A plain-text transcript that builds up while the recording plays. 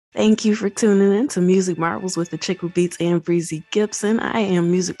Thank you for tuning in to Music Marvels with Achickwitbeatz and Breezy Gipson. I am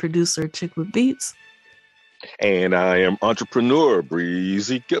music producer Achickwitbeatz. And I am entrepreneur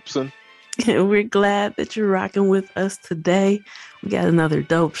Breezy Gipson. And we're glad that you're rocking with us today. We got another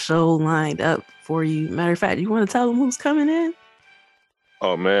dope show lined up for you. Matter of fact, you want to tell them who's coming in?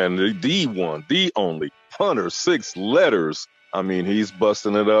 Oh man, the one, the only, Hunter6Letterz. I mean, he's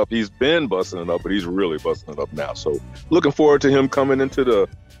busting it up. He's been busting it up, but he's really busting it up now. So looking forward to him coming into the,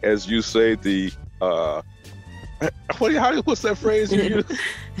 as you say, the what's that phrase you use?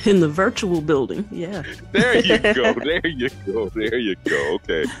 In the virtual building. Yeah. There you go. There you go. There you go.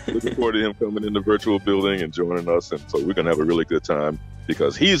 Okay. Looking forward to him coming in the virtual building and joining us. And so we're going to have a really good time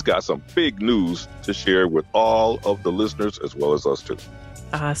because he's got some big news to share with all of the listeners as well as us too.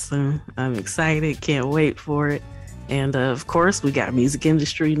 Awesome. I'm excited. Can't wait for it. And of course, we got music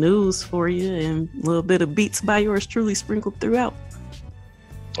industry news for you and a little bit of beats by yours truly sprinkled throughout.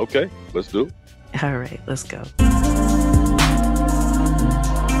 Okay, let's do it. All right, let's go.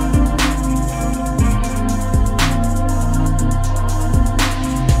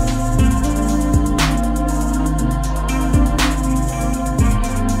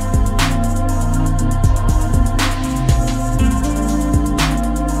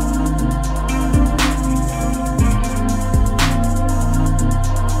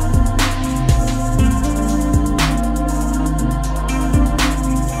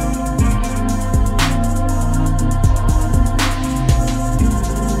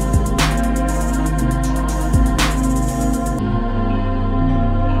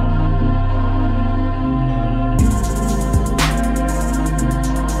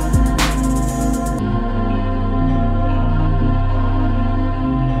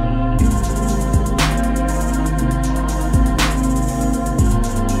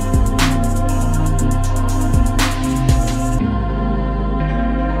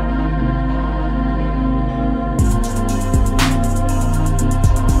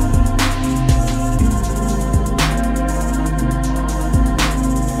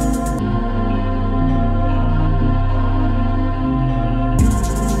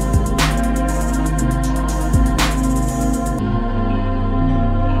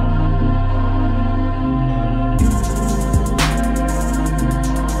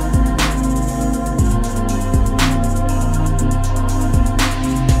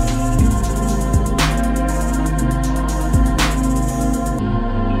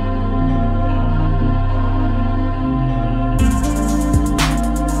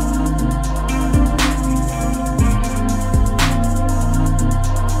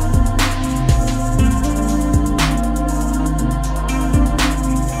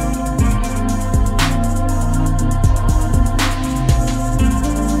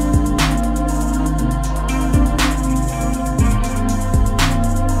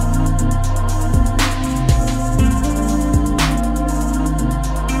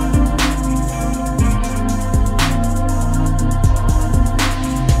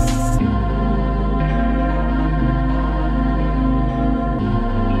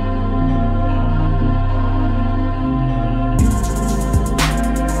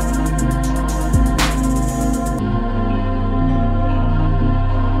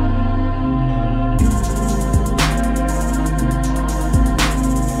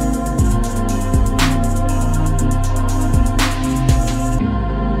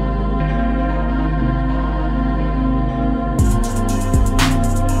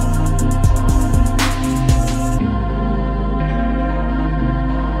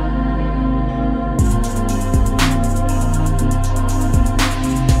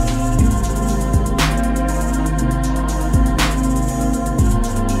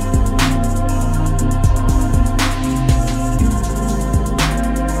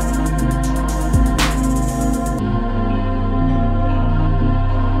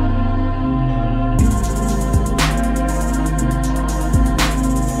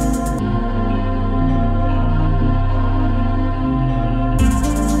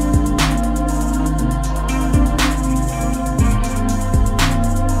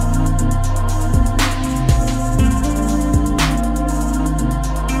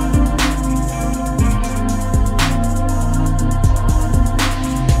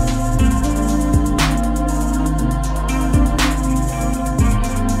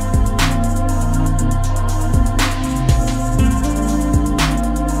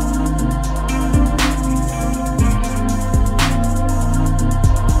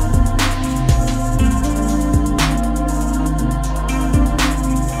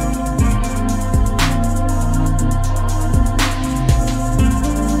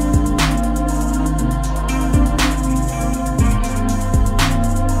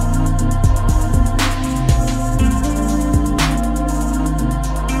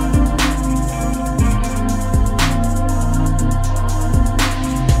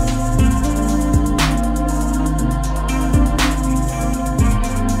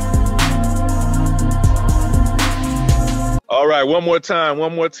 right, one more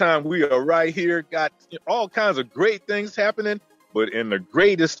time. We are right here. Got all kinds of great things happening, but in the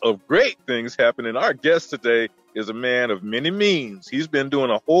greatest of great things happening, our guest today is a man of many means. He's been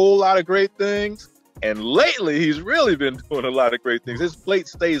doing a whole lot of great things, and lately he's really been doing a lot of great things. His plate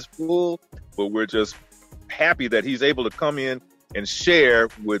stays full, but we're just happy that he's able to come in and share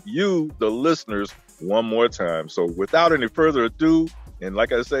with you, the listeners, one more time. So without any further ado, and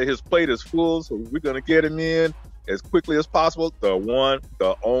like I say, his plate is full, so we're going to get him in as quickly as possible. The one,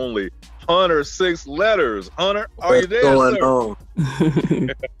 the only, Hunter6Letterz. Hunter, are you there, sir?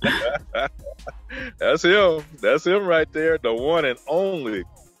 That's him. That's him right there. The one and only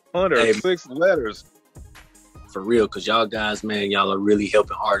Hunter6Letterz. For real, because y'all guys, man, y'all are really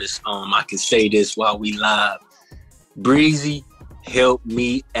helping artists. I can say this while we live. Breezy helped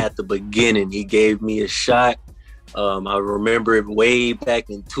me at the beginning. He gave me a shot. I remember it way back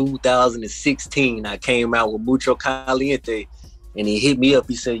in 2016. I came out with Mucho Caliente, and he hit me up.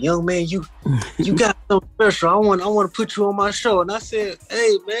 He said, "Young man, you got something special. I want to put you on my show." And I said,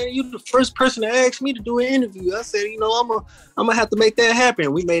 "Hey man, you the first person to ask me to do an interview." I said, I'm gonna have to make that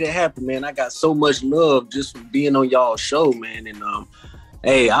happen. We made it happen, man. I got so much love just from being on y'all's show, man. And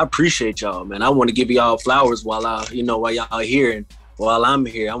hey, I appreciate y'all, man. I want to give y'all flowers while y'all here, and while I'm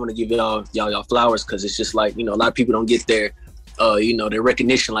here, I want to give y'all flowers, because it's just like, a lot of people don't get their their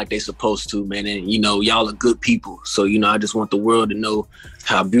recognition like they supposed to, man. And y'all are good people, so I just want the world to know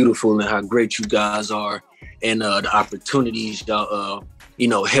how beautiful and how great you guys are, and the opportunities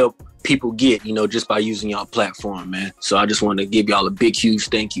y'all help people get, just by using y'all platform, man. So I just want to give y'all a big, huge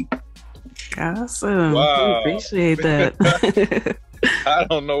thank you. Awesome. Wow. We appreciate that. I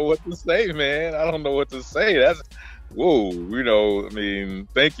don't know what to say, man. I don't know what to say. That's, whoa,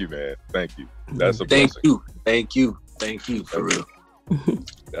 thank you, man. Thank you. That's a blessing. Thank you, for real.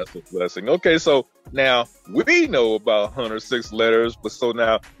 That's a blessing. Okay, so now we know about Hunter6Letterz, but so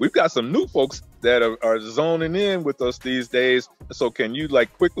now we've got some new folks that are zoning in with us these days. So can you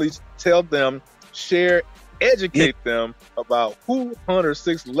quickly tell them, share, educate them about who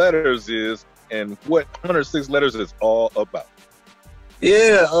Hunter6Letterz is and what Hunter6Letterz is all about?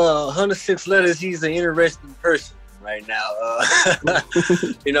 Yeah, Hunter6Letterz, he's an interesting person right now.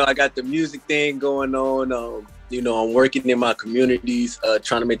 I got the music thing going on. I'm working in my communities,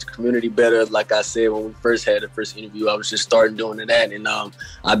 trying to make the community better. Like I said, when we first had the first interview, I was just starting doing that. And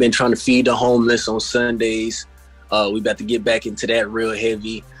I've been trying to feed the homeless on Sundays. We about to get back into that real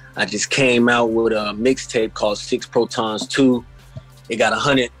heavy. I just came out with a mixtape called 6 Protons 2. It got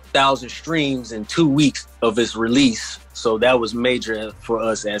 100,000 streams in 2 weeks of its release. So that was major for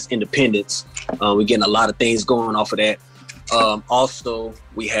us as independents. We're getting a lot of things going off of that. Also,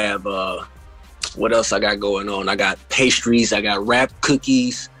 we have, what else I got going on? I got pastries, I got wrapped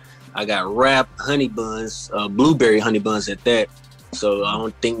cookies, I got wrapped honey buns, blueberry honey buns at that. So I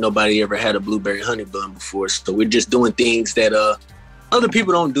don't think nobody ever had a blueberry honey bun before. So we're just doing things that other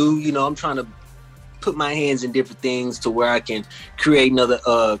people don't do. I'm trying to put my hands in different things to where I can create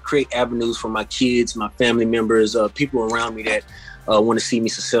avenues for my kids, my family members, people around me that want to see me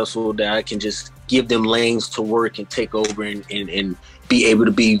successful, that I can just give them lanes to work and take over and be able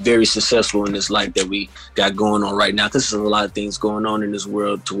to be very successful in this life that we got going on right now. Because there's a lot of things going on in this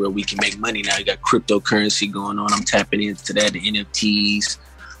world to where we can make money now. You got cryptocurrency going on. I'm tapping into that, the NFTs.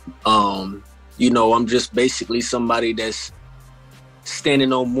 I'm just basically somebody that's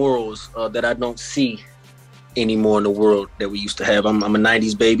standing on morals that I don't see anymore in the world that we used to have. I'm a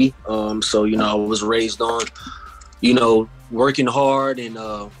 90s baby. So, I was raised on, working hard and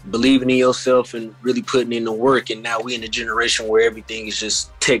believing in yourself and really putting in the work. And now we in a generation where everything is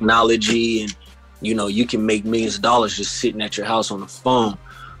just technology, and, you can make millions of dollars just sitting at your house on the phone.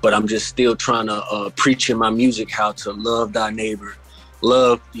 But I'm just still trying to preach in my music how to love thy neighbor,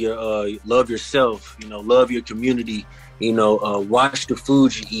 love yourself, love your community. Watch the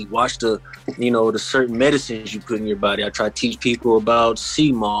food you eat, watch the certain medicines you put in your body. I try to teach people about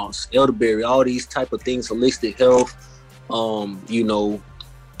sea moss, elderberry, all these type of things, holistic health,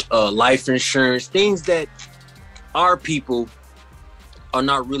 life insurance, things that our people are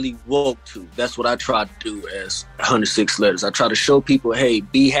not really woke to. That's what I try to do as Hunter6Letterz. I try to show people, hey,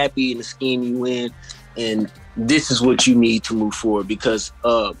 be happy in the skin you in, and this is what you need to move forward. Because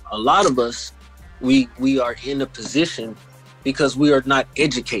a lot of us, we are in a position because we are not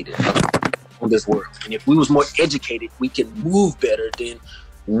educated on this world. And if we was more educated, we can move better than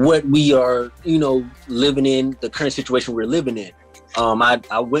what we are, living in, the current situation we're living in.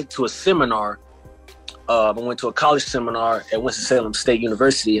 I went to a seminar. I went to a college seminar at Winston-Salem State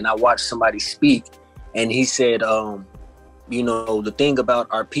University, and I watched somebody speak, and he said, the thing about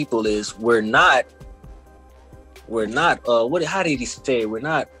our people is we're not we're not how did he say it? We're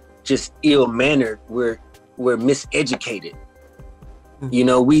not just ill-mannered, we're miseducated. You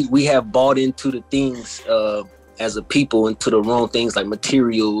know, we have bought into the things as a people, into the wrong things like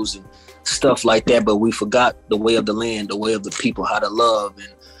materials and stuff like that, but we forgot the way of the land, the way of the people, how to love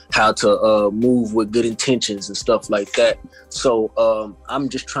and how to move with good intentions and stuff like that. So I'm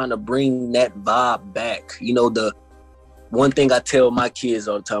just trying to bring that vibe back. You know, the one thing I tell my kids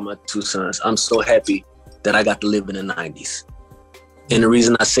all the time, my two sons, I'm so happy that I got to live in the 90s. And the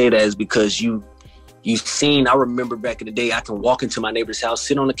reason I say that is because you've seen, I remember back in the day, I can walk into my neighbor's house,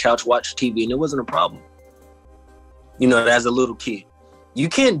 sit on the couch, watch TV, and it wasn't a problem. You know, as a little kid. You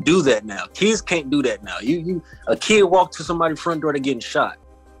can't do that now. Kids can't do that now. A kid walk to somebody's front door, they're getting shot.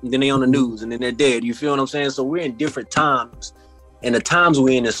 And then they on the news and then they're dead. You feel what I'm saying? So we're in different times. And the times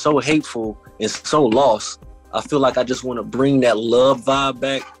we're in is so hateful and so lost. I feel like I just want to bring that love vibe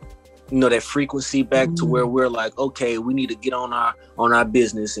back, you know, that frequency back to where we're like, okay, we need to get on our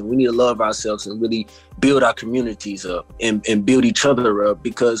business and we need to love ourselves and really build our communities up and build each other up,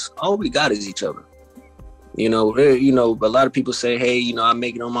 because all we got is each other. You know, a lot of people say, hey, you know, I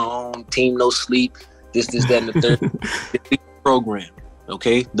make it on my own, team no sleep, this, that, and the third. Program,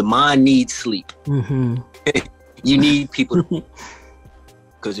 okay? The mind needs sleep. You need people to,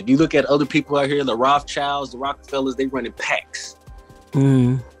 because if you look at other people out here, the Rothschilds, the Rockefellers, they run in packs.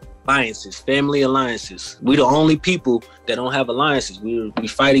 Alliances, family alliances. We the only people that don't have alliances. We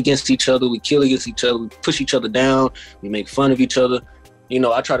fight against each other, we kill against each other, we push each other down, we make fun of each other. You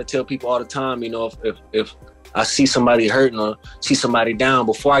know, I try to tell people all the time, you know, if I see somebody hurting or see somebody down,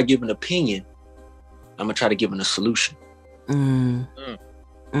 before I give an opinion, I'm gonna try to give them a solution. Feel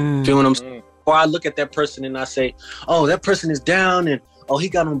what I'm saying? Or I look at that person and I say, oh, that person is down and oh, he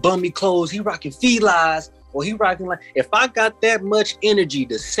got on bummy clothes, he rocking felines, or he rocking like, if I got that much energy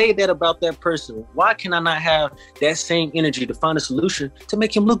to say that about that person, why can I not have that same energy to find a solution to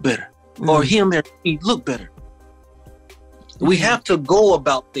make him look better or him or he look better? We have to go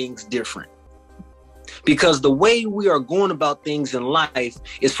about things different, because the way we are going about things in life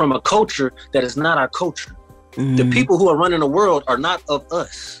is from a culture that is not our culture. The people who are running the world are not of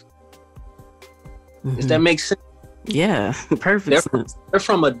us. Does that make sense? Yeah, perfect sense. They're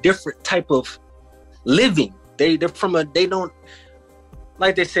from a different type of living. They don't,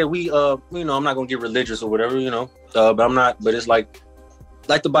 like they said, we, you know, I'm not going to get religious or whatever, you know, but I'm not, but it's like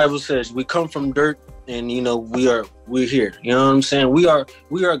the Bible says, we come from dirt. And you know, we're here. You know what I'm saying? We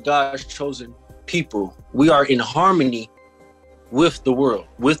are God's chosen people. We are in harmony with the world,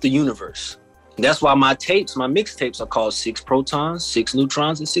 with the universe. And that's why my mixtapes are called 6 protons, 6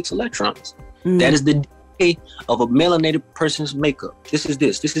 neutrons, and 6 electrons. That is the day of a melanated person's makeup. This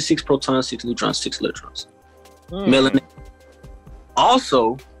is 6 protons, 6 neutrons, 6 electrons. Melanated.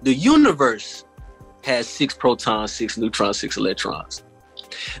 Also, the universe has 6 protons, 6 neutrons, 6 electrons.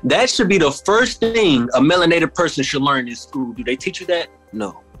 That should be the first thing a melanated person should learn in school. Do they teach you that?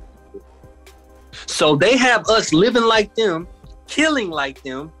 No. So they have us living like them, killing like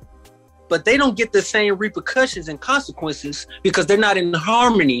them, but they don't get the same repercussions and consequences because they're not in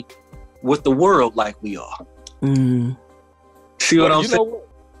harmony with the world like we are. See what I'm saying?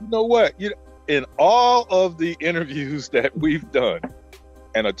 You know what? In all of the interviews that we've done,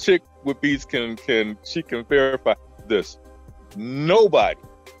 and a chick with beats can verify this. Nobody,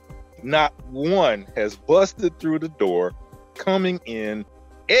 not one, has busted through the door, coming in,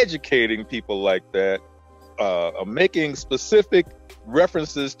 educating people like that, making specific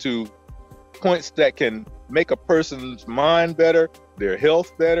references to points that can make a person's mind better, their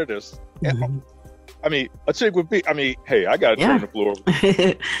health better. I mean, a chick would be, hey, I got to turn the floor.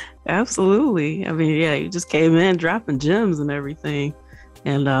 Absolutely. I mean, yeah, you just came in dropping gems and everything.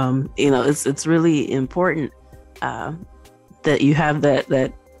 And, you know, it's really important that you have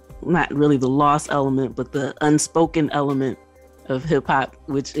that not really the lost element, but the unspoken element of hip hop,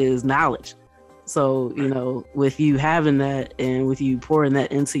 which is knowledge. So, you know, with you having that and with you pouring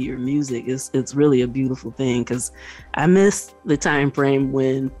that into your music, it's really a beautiful thing. Because I miss the time frame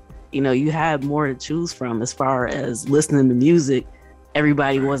when, you know, you had more to choose from as far as listening to music.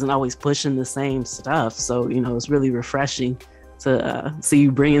 Everybody wasn't always pushing the same stuff. So, you know, it's really refreshing to see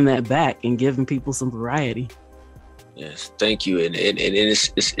you bringing that back and giving people some variety. Yes, thank you. And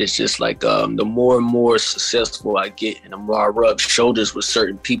it's just like the more and more successful I get and the more I rub shoulders with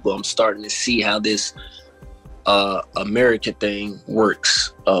certain people, I'm starting to see how this American thing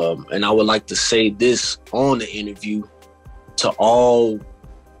works. And I would like to say this on the interview to all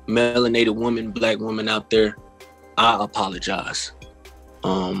melanated women, Black women out there. I apologize.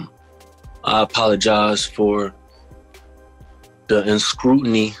 I apologize for the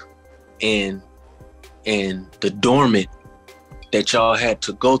inscrutiny and and the dormant that y'all had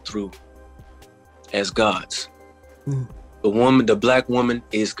to go through as gods. The black woman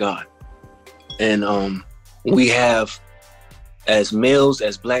is God. And we have, as males,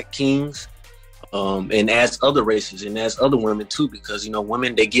 as black kings, and as other races and as other women too, because, you know,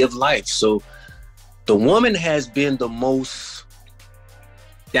 women, they give life. So the woman has been the most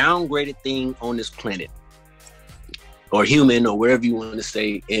downgraded thing on this planet, or human, or wherever you want to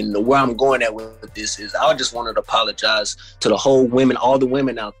say. And where I'm going at with this is, I just wanted to apologize to the whole women, all the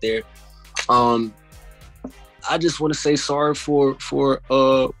women out there. I just want to say sorry for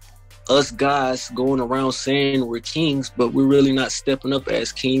us guys going around saying we're kings, but we're really not stepping up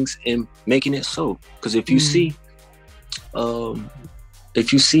as kings and making it so. Because if you see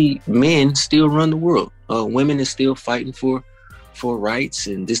men still run the world, women is still fighting for rights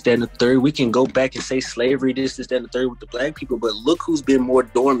and this, that, and the third. We can go back and say slavery, this, that, and the third with the black people, but look who's been more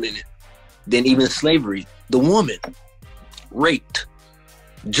dormant than even slavery. The woman, raped,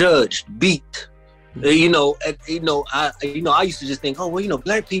 judged, beat. I used to just think, oh, well, you know,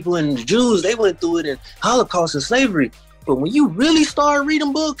 black people and the Jews, they went through it in Holocaust and slavery. But when you really start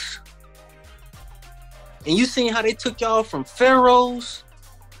reading books and you seen how they took y'all from pharaohs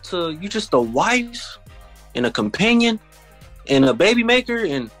to you just a wife and a companion and a baby maker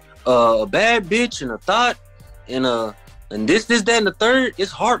and a bad bitch and a thought and this, that, and the third,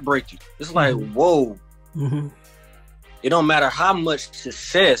 it's heartbreaking. It's like, whoa. It don't matter how much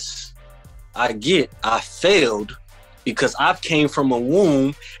success I get, I failed because I've came from a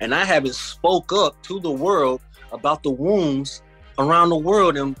womb and I haven't spoke up to the world about the wombs around the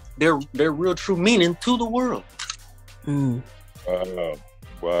world and their real true meaning to the world.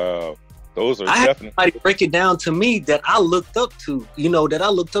 Wow. Those are I definitely. had somebody break it down to me that I looked up to, He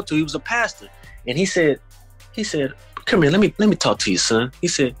was a pastor. And he said, come here, let me talk to you, son. He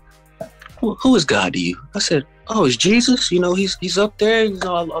said, who is God to you? I said, oh, it's Jesus. You know, he's up there, you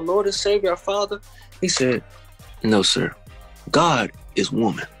know, our Lord and Savior, our Father. He said, no, sir. God is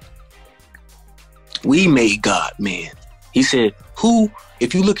woman. We made God man. He said,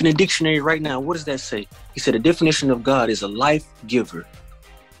 if you look in the dictionary right now, what does that say? He said, the definition of God is a life giver.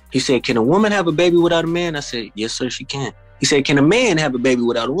 He said, can a woman have a baby without a man? I said, yes, sir, she can. He said, can a man have a baby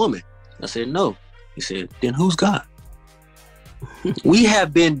without a woman? I said, no. He said, then who's God? We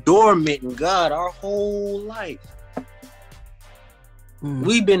have been dormant in God our whole life.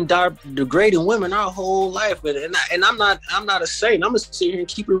 We've been degrading women our whole life. And I'm not a saint. I'm going to sit here and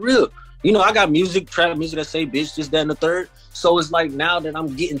keep it real. You know, I got trap music that say bitch, this, that, and the third. So it's like now that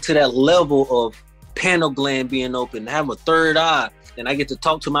I'm getting to that level of pineal gland being open, having a third eye, and I get to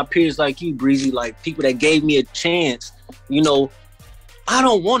talk to my peers like you, Breezy, like people that gave me a chance. You know, I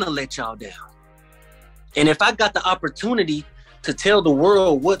don't want to let y'all down. And if I got the opportunity to tell the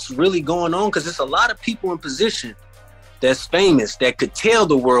world what's really going on, because there's a lot of people in position that's famous that could tell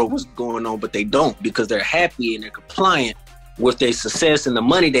the world what's going on, but they don't because they're happy and they're compliant with their success and the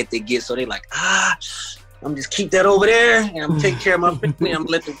money that they get. So they're like, I'm just keep that over there and I'm taking care of my family. I'm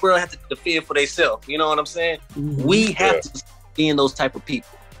gonna let the world have to defend for themselves. You know what I'm saying? We have to be in those type of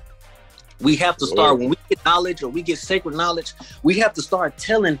people. We have to start, when we get knowledge or we get sacred knowledge, we have to start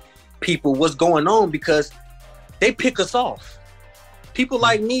telling people what's going on because they pick us off. People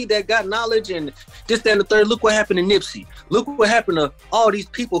like me that got knowledge and this, that, and the third. Look what happened to Nipsey. Look what happened to all these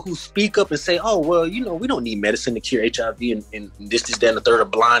people who speak up and say, oh, well, you know, we don't need medicine to cure HIV and this, that, and the third, or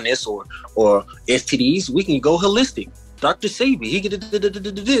blindness or STDs. We can go holistic. Dr. Sebi, he get.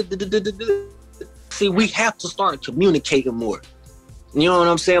 See, we have to start communicating more. You know what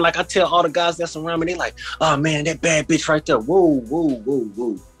I'm saying? Like I tell all the guys that's around me, they like, oh man, that bad bitch right there. Whoa, whoa, whoa,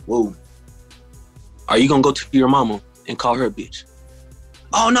 whoa, whoa. Are you gonna go to your mama and call her a bitch?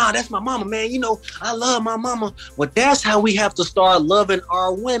 Oh no, that's my mama, man. You know, I love my mama. Well, that's how we have to start loving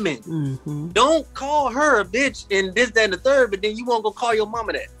our women. Don't call her a bitch and this, that, and the third, but then you won't go call your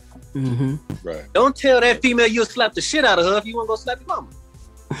mama that. Right. Don't tell that female you'll slap the shit out of her if you won't go slap your mama.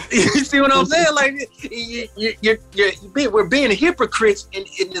 You see what I'm saying? Like we're being hypocrites and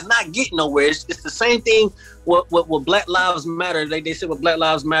it's not getting nowhere. It's the same thing what Black Lives Matter. They said what Black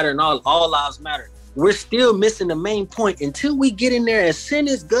Lives Matter and all lives matter. We're still missing the main point. Until we get in there as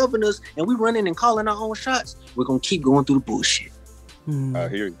senators, governors, and we running and calling our own shots, we're gonna keep going through the bullshit. I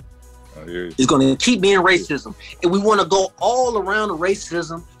hear you. It's gonna keep being racism. And we wanna go all around the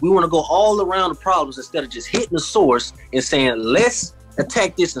racism. We wanna go all around the problems instead of just hitting the source and saying, let's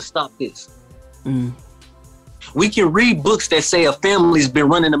attack this and stop this. We can read books that say a family's been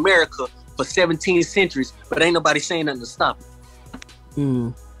running America for 17 centuries, but ain't nobody saying nothing to stop it.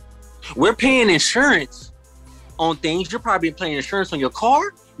 We're paying insurance on things. You're probably paying insurance on your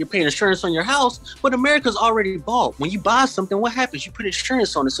car. You're paying insurance on your house. But America's already bought. When you buy something, what happens? You put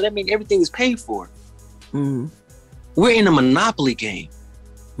insurance on it. So that means everything is paid for. Mm-hmm. We're in a monopoly game.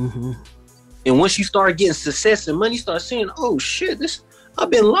 Mm-hmm. And once you start getting success and money, you start saying, oh shit,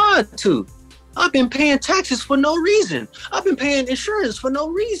 I've been lied to. I've been paying taxes for no reason. I've been paying insurance for no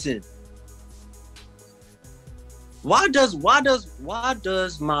reason. Why does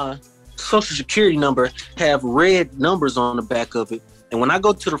my Social Security number have red numbers on the back of it? And when I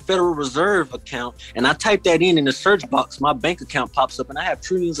go to the Federal Reserve account and I type that in the search box, my bank account pops up and I have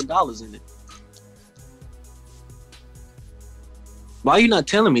trillions of dollars in it. Why are you not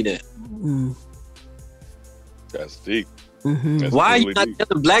telling me that? Mm. That's deep. Mm-hmm. That's Why really are you not deep.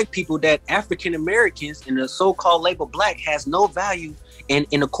 telling black people that African Americans and the so-called label black has no value in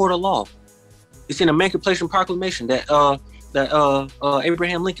a court of law? It's in the Emancipation Proclamation that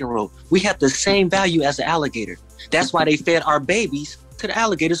Abraham Lincoln wrote. We have the same value as an alligator. That's why they fed our babies to the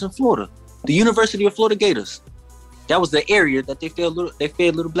alligators in Florida. The University of Florida Gators. That was the area that they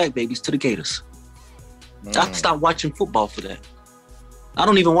fed little black babies to the gators. I stopped watching football for that. I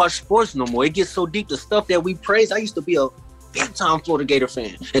don't even watch sports no more. It gets so deep, the stuff that we praise. I used to be a big time Florida Gator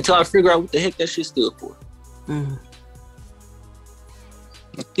fan until I figure out what the heck that shit stood for. Mm.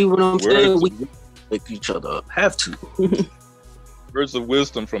 See what I'm saying? We wake each other up. Have to. Words of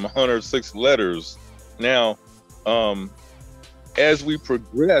wisdom from Hunter6Letterz. Now, as we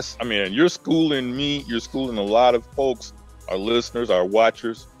progress, I mean, you're schooling me, you're schooling a lot of folks, our listeners, our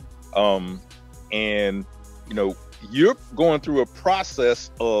watchers, and you know, you're going through a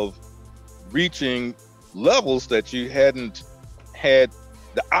process of reaching levels that you hadn't had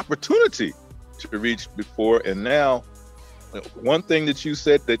the opportunity to reach before. And now, one thing that you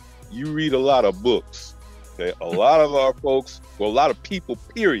said, that you read a lot of books. Okay, a lot of our folks, well, a lot of people,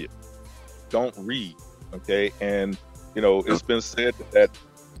 period, don't read. Okay, and you know, it's been said that,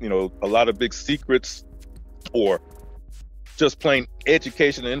 you know, a lot of big secrets or just plain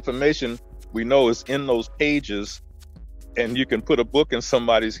education and information we know is in those pages. And you can put a book in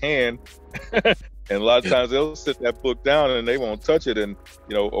somebody's hand and a lot of times they'll sit that book down and they won't touch it. And,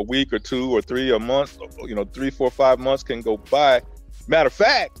 you know, a week or 2 or 3 a month, you know, 3, 4, 5 months can go by. Matter of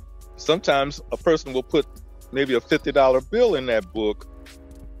fact, sometimes a person will put maybe a $50 bill in that book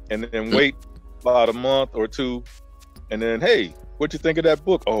and then wait about a month or 2. And then, hey, what'd you think of that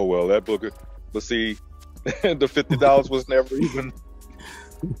book? Oh, well, that book, but see, the $50 was never even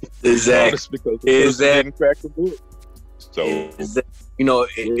exactly because the didn't crack the book. So, you know,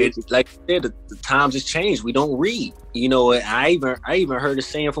 it like I said, the times has changed. We don't read. You know, I even heard a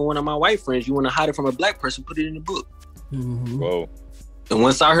saying from one of my white friends: "You want to hide it from a black person, put it in the book." Mm-hmm. Whoa! And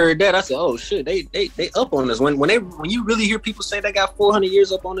once I heard that, I said, "Oh shit, they up on us." When you really hear people say they got 400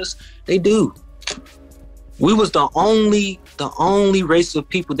 years up on us, they do. We was the only race of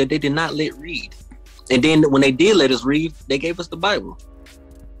people that they did not let read, and then when they did let us read, they gave us the Bible.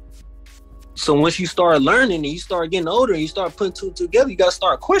 So once you start learning and you start getting older and you start putting 2 together, you got to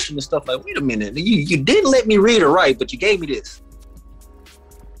start questioning stuff like, wait a minute, you didn't let me read or write, but you gave me this.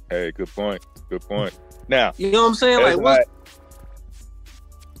 Hey, good point. Good point. Now, you know what I'm saying? Like, what?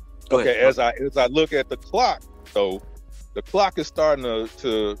 Okay, as I look at the clock, so the clock is starting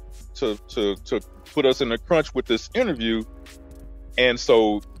to put us in a crunch with this interview, and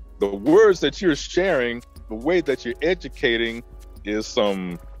so the words that you're sharing, the way that you're educating, is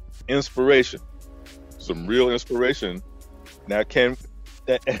some inspiration, some real inspiration. Now, and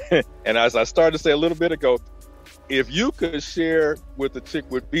as I started to say a little bit ago, if you could share with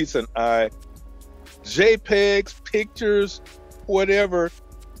Achickwitbeatz and I JPEGs, pictures, whatever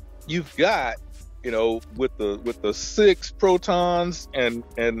you've got, you know, with the 6 protons and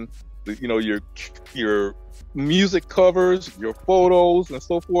the, you know, your music covers, your photos and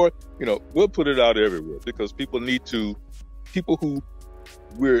so forth, you know, we'll put it out everywhere because people who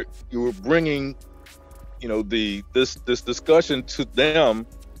we're bringing, you know, this discussion to them,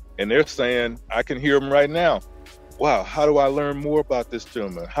 and they're saying, I can hear them right now. Wow, how do I learn more about this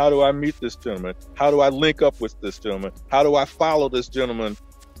gentleman? How do I meet this gentleman? How do I link up with this gentleman? How do I follow this gentleman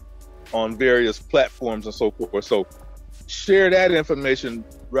on various platforms and so forth? So share that information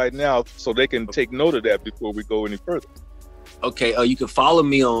right now so they can take note of that before we go any further. Okay, you can follow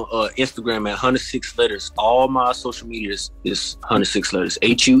me on Instagram at Hunter6Letterz. All my social media is Hunter6Letterz.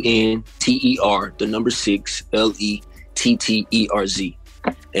 HUNTER, the number 6, LETTERZ.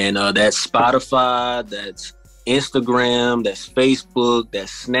 And that's Spotify, that's Instagram, that's Facebook,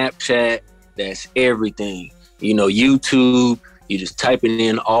 that's Snapchat, that's everything. You know, YouTube, you just type it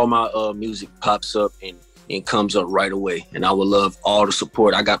in, all my music pops up and comes up right away. And I would love all the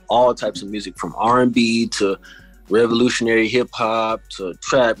support. I got all types of music from R&B to revolutionary hip hop to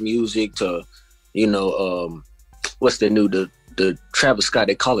trap music to, you know, what's the Travis Scott,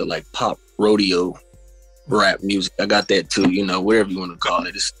 they call it like pop rodeo rap music. I got that too, you know, whatever you want to call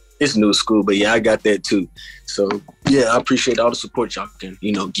it. It's new school, but yeah, I got that too. So yeah, I appreciate all the support y'all can,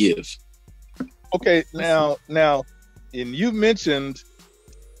 you know, give. Okay, now, and you mentioned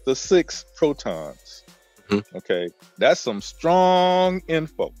the 6 protons. Mm-hmm. Okay, that's some strong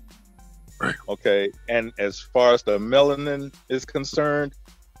info. Right. Okay, and as far as the melanin is concerned,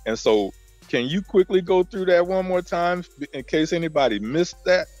 and so can you quickly go through that one more time in case anybody missed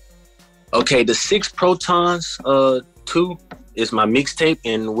that? Okay, the 6 protons, 2 is my mixtape,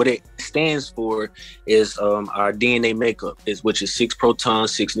 and what it stands for is our DNA makeup, which is 6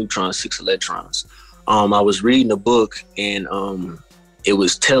 protons, 6 neutrons, 6 electrons. I was reading a book, and it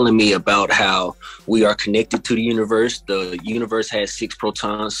was telling me about how we are connected to the universe. The universe has 6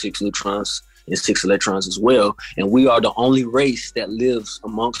 protons, 6 neutrons, and 6 electrons as well, and we are the only race that lives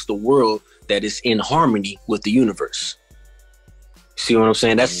amongst the world that is in harmony with the universe. See what I'm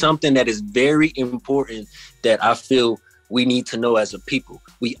saying? That's something that is very important that I feel we need to know as a people.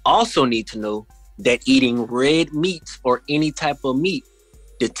 We also need to know that eating red meats or any type of meat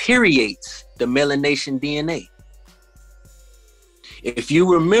deteriorates the melanation DNA. If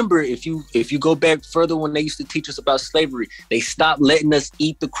you remember, if you go back further when they used to teach us about slavery, they stopped letting us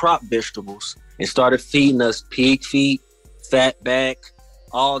eat the crop vegetables and started feeding us pig feet, fat back,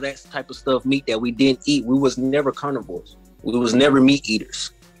 all that type of stuff, meat that we didn't eat. We was never carnivores. We was never meat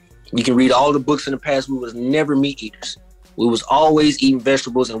eaters. You can read all the books in the past. We was never meat eaters. We was always eating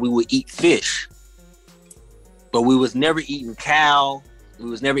vegetables, and we would eat fish. But we was never eating cow. We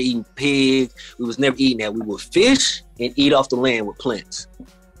was never eating pig. We was never eating that. We would fish and eat off the land with plants.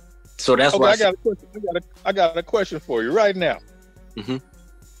 So that's why I got a question for you right now. Mm-hmm.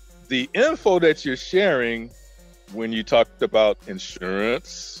 The info that you're sharing when you talked about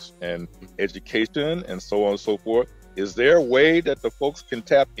insurance and education and so on and so forth, is there a way that the folks can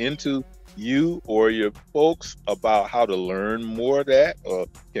tap into you or your folks about how to learn more of that? Or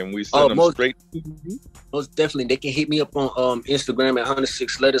can we send them straight to you? Most definitely. They can hit me up on Instagram at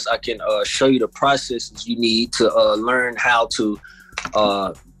Hunter6Letterz. I can show you the processes you need to learn how to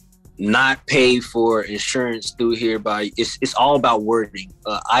not pay for insurance through here. It's all about wording.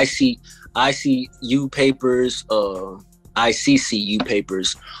 ICU papers, ICCU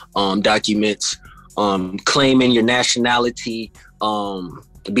papers, documents, claiming your nationality,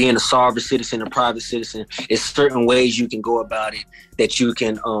 being a sovereign citizen, a private citizen. It's certain ways you can go about it that you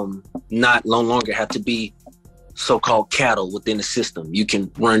can no longer have to be so-called cattle within the system. You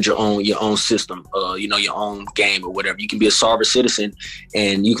can run your own system, your own game or whatever. You can be a sovereign citizen,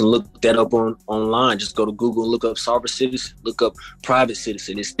 and you can look that up online. Just go to Google and look up sovereign citizen, look up private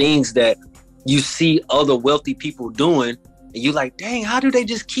citizen. It's things that you see other wealthy people doing, and you're like, dang, how do they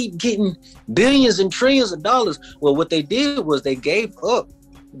just keep getting billions and trillions of dollars? Well, what they did was they gave up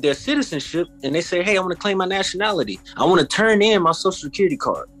their citizenship, and they say, hey, I want to claim my nationality. I want to turn in my social security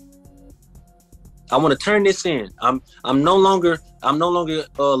card. I want to turn this in. I'm no longer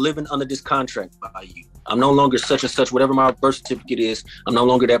living under this contract by you. I'm no longer such and such, whatever my birth certificate is. I'm no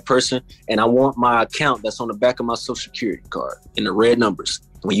longer that person, and I want my account that's on the back of my social security card in the red numbers.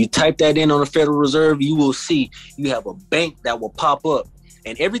 When you type that in on the Federal Reserve, you will see you have a bank that will pop up,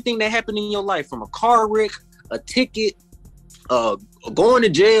 and everything that happened in your life, from a car wreck, a ticket, going to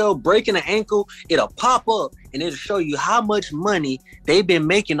jail, breaking an ankle, it'll pop up and it'll show you how much money they've been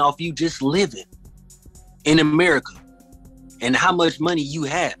making off you just living in America and how much money you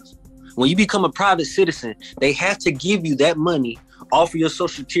have. When you become a private citizen, they have to give you that money off of your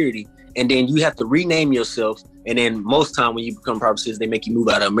social security, and then you have to rename yourself. And then most time when you become a private citizen, they make you move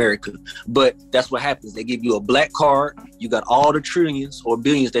out of America. But that's what happens. They give you a black card. You got all the trillions or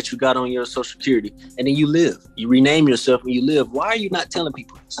billions that you got on your social security, and then you live. You rename yourself and you live. Why are you not telling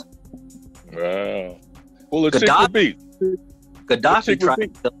people this? Wow. Well, Gaddafi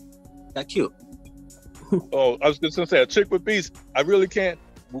tried to got killed. Oh, I was just going to say, Achickwitbeatz, I really can't.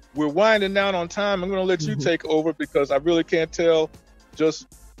 We're winding down on time. I'm going to let you take over because I really can't tell just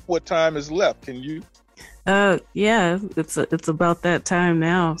what time is left. Can you? Yeah, it's about that time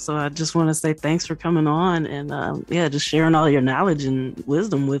now. So I just want to say thanks for coming on and just sharing all your knowledge and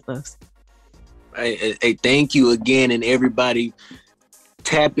wisdom with us. Hey, thank you again, and everybody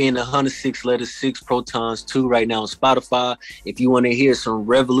tap in to Hunter6Letterz 6 Protons 2 right now on Spotify. If you want to hear some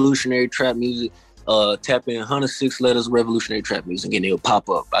revolutionary trap music, tap in Hunter6Letterz revolutionary trap music and it'll pop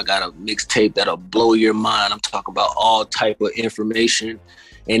up. I got a mixtape that'll blow your mind. I'm talking about all type of information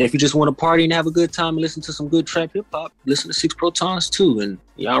And if you just want to party and have a good time and listen to some good trap hip hop, listen to Six Protons too. And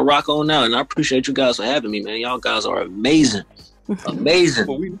y'all rock on out. And I appreciate you guys for having me, man. Y'all guys are amazing. Amazing.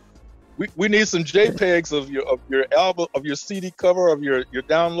 Well, we need some JPEGs of your album, of your CD cover, of your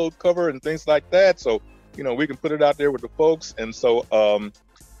download cover and things like that. So, you know, we can put it out there with the folks. And so,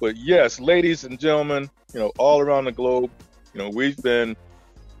 but yes, ladies and gentlemen, you know, all around the globe, you know, we've been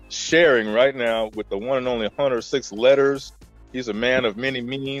sharing right now with the one and only Hunter6Letterz. He's a man of many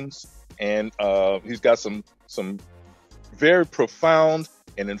means, and he's got some very profound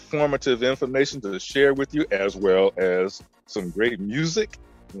and informative information to share with you, as well as some great music.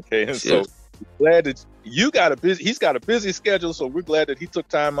 Okay, and so glad that he's got a busy schedule, so we're glad that he took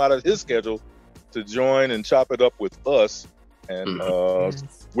time out of his schedule to join and chop it up with us. And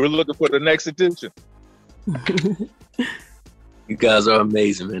we're looking for the next edition. You guys are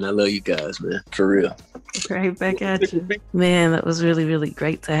amazing, man. I love you guys, man. For real. Right back at you. Man, that was really, really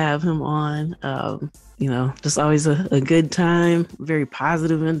great to have him on. You know, just always a good time, very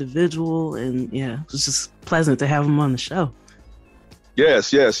positive individual. And yeah, it was just pleasant to have him on the show.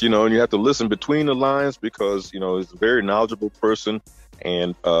 Yes, you know, and you have to listen between the lines because, you know, he's a very knowledgeable person,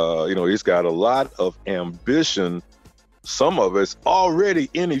 and, you know, he's got a lot of ambition. Some of it's already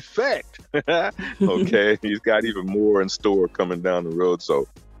in effect. Okay, he's got even more in store coming down the road. So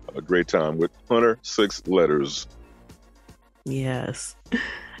a great time with Hunter6Letterz. Yes.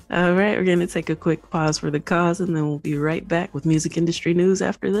 All right, we're going to take a quick pause for the cause, and then we'll be right back with music industry news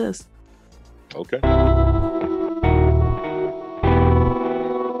after this. Okay.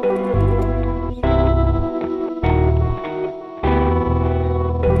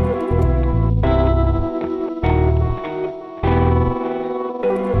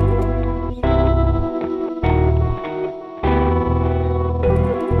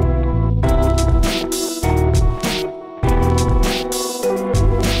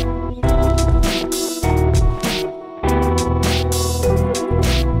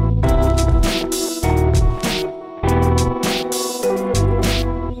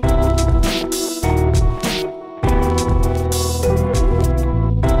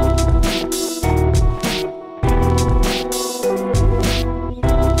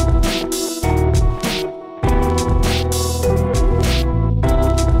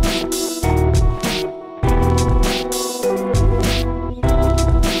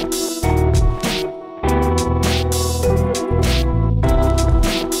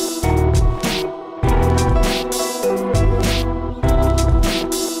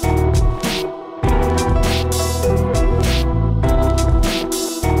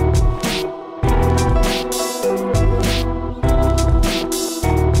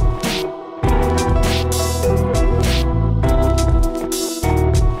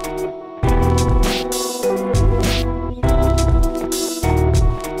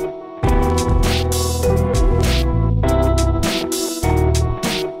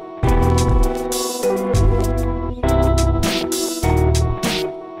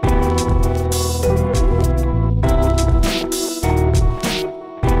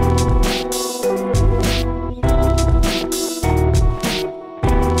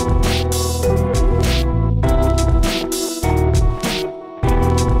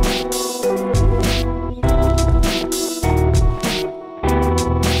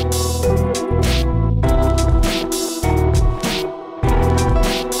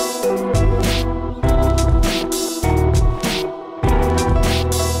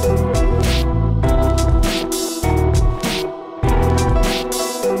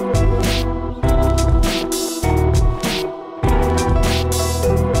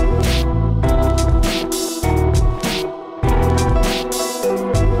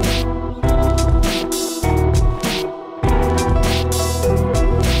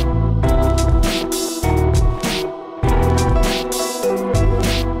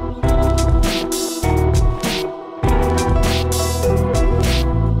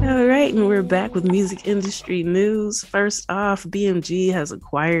 Back with music industry news. First off, BMG has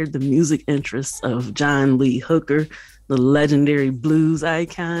acquired the music interests of John Lee Hooker, the legendary blues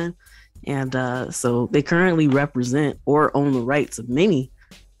icon. And so they currently represent or own the rights of many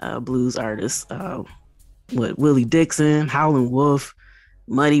blues artists. Willie Dixon, Howlin' Wolf,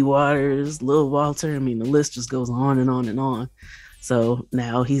 Muddy Waters, Lil Walter. I mean, the list just goes on and on and on. So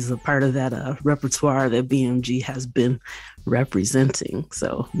now he's a part of that repertoire that BMG has been representing.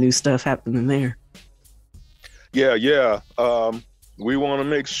 So new stuff happening there. Yeah. We want to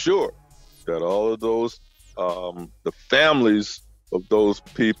make sure that all of those, the families of those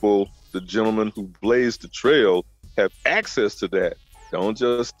people, the gentlemen who blazed the trail, have access to that. Don't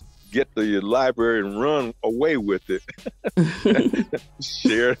just get the library and run away with it.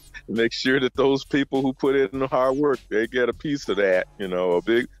 Share, make sure that those people who put in the hard work, they get a piece of that,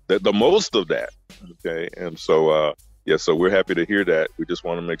 the most of that. Okay. And so, so we're happy to hear that. We just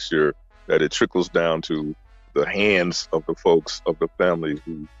want to make sure that it trickles down to the hands of the folks of the family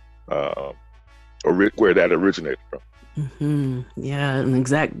who, where that originated from. Mm-hmm. Yeah, an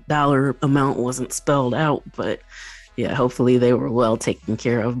exact dollar amount wasn't spelled out, but yeah, hopefully they were well taken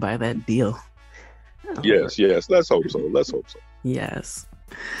care of by that deal. Yes. Let's hope so. Yes.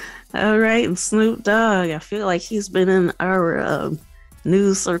 All right, Snoop Dogg. I feel like he's been in our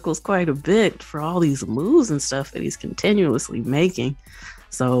news circles quite a bit for all these moves and stuff that he's continuously making.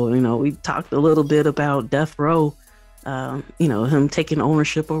 So, we talked a little bit about Death Row, him taking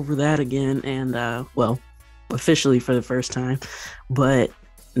ownership over that again, and officially for the first time. But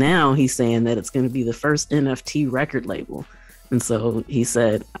now he's saying that it's going to be the first NFT record label. And so he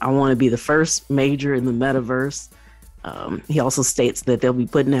said, I want to be the first major in the metaverse. He also states that they'll be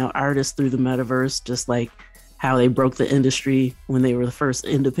putting out artists through the metaverse, just like how they broke the industry when they were the first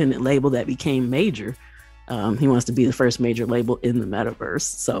independent label that became major. He wants to be the first major label in the metaverse.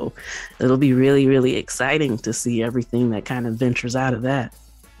 So it'll be really, really exciting to see everything that kind of ventures out of that.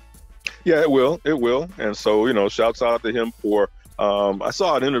 Yeah, it will. And so, shouts out to him for, I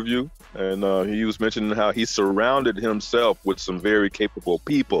saw an interview and he was mentioning how he surrounded himself with some very capable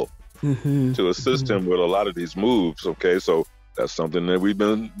people to assist him with a lot of these moves. Okay, so that's something that we've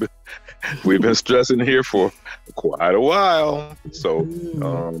been stressing here for quite a while. So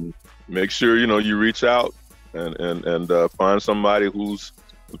make sure, you reach out and find somebody who's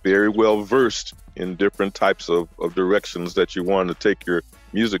very well versed in different types of directions that you want to take your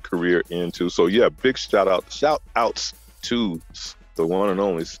music career into. So yeah, big shout outs to the one and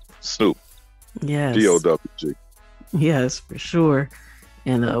only Snoop. Yes. DOWG. Yes, for sure.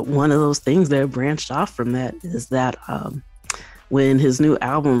 And one of those things that branched off from that is that when his new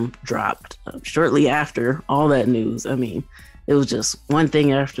album dropped, shortly after all that news, it was just one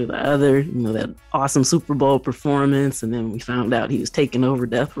thing after the other, that awesome Super Bowl performance. And then we found out he was taking over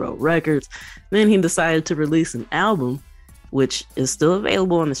Death Row Records. Then he decided to release an album, which is still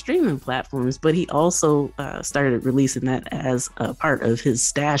available on the streaming platforms, but he also started releasing that as a part of his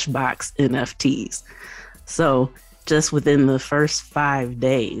Stash Box NFTs. So just within the first 5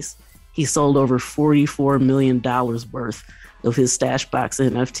 days, he sold over $44 million worth of his Stash Box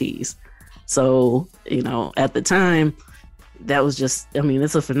NFTs. So, at the time, that was just,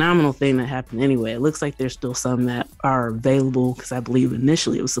 it's a phenomenal thing that happened anyway. It looks like there's still some that are available because I believe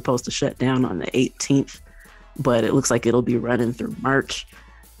initially it was supposed to shut down on the 18th, but it looks like it'll be running through March.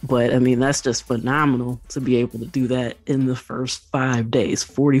 But that's just phenomenal to be able to do that in the first 5 days,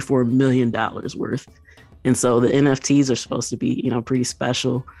 $44 million worth. And so the NFTs are supposed to be, pretty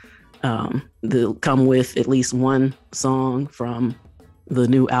special. They'll come with at least one song from the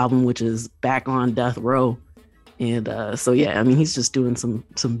new album, which is Back on Death Row. And he's just doing some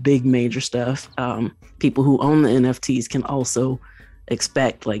big major stuff. People who own the NFTs can also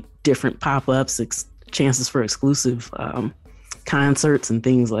expect like different pop-ups, chances for exclusive concerts and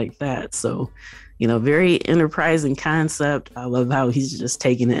things like that. So, very enterprising concept. I love how he's just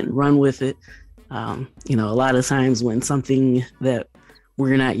taking it and run with it. A lot of times when something that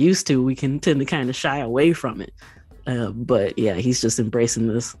we're not used to, we can tend to kind of shy away from it. But yeah, he's just embracing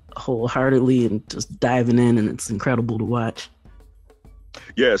this wholeheartedly and just diving in, and it's incredible to watch.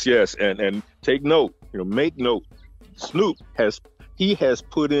 Yes. And take note, make note. Snoop has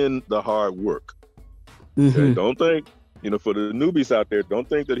put in the hard work. Okay? Don't think, for the newbies out there, don't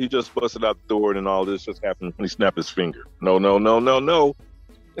think that he just busted out the door and all this just happened when he snapped his finger. No.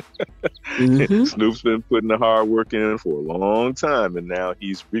 Snoop's been putting the hard work in for a long time, and now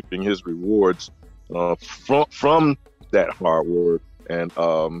he's reaping his rewards from that hard work. And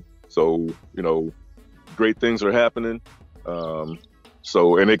so great things are happening. And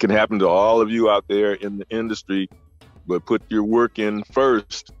it can happen to all of you out there in the industry, but put your work in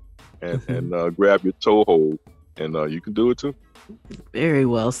first and grab your toehold, and you can do it too. Very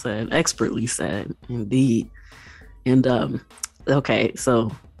well said. Expertly said, indeed. And okay,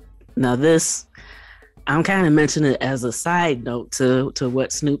 so now this, I'm kind of mentioning it as a side note to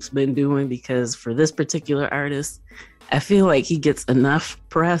what Snoop's been doing, because for this particular artist, I feel like he gets enough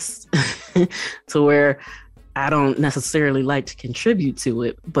press to where I don't necessarily like to contribute to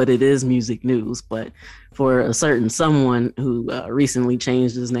it, but it is music news. But for a certain someone who recently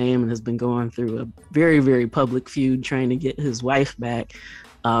changed his name and has been going through a very, very public feud trying to get his wife back,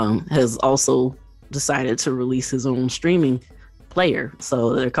 has also decided to release his own streaming player.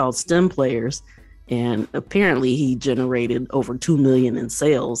 So they're called STEM players. and apparently he generated over 2 million in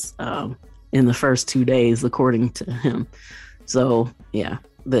sales in the first 2 days, according to him. So yeah,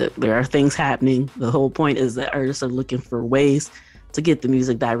 there are things happening. The whole point is that artists are looking for ways to get the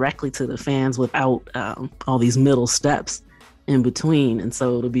music directly to the fans without all these middle steps in between. And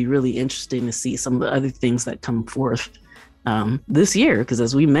so it'll be really interesting to see some of the other things that come forth this year, because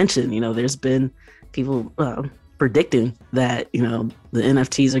as we mentioned, there's been people predicting that the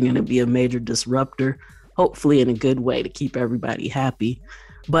NFTs are going to be a major disruptor, hopefully in a good way to keep everybody happy.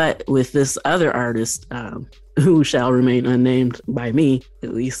 But with this other artist, who shall remain unnamed by me,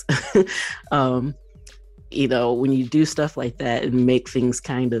 at least, when you do stuff like that and make things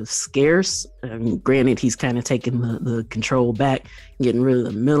kind of scarce, I mean, granted, he's kind of taking the control back, getting rid of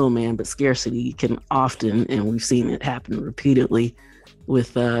the middleman, but scarcity can often, and we've seen it happen repeatedly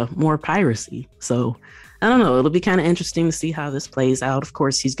with more piracy. So I don't know. It'll be kind of interesting to see how this plays out. Of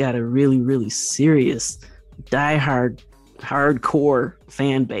course, he's got a really, really serious, hardcore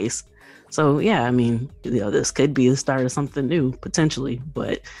fan base. So yeah, I mean, this could be the start of something new potentially.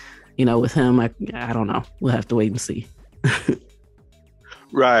 But with him, I don't know. We'll have to wait and see.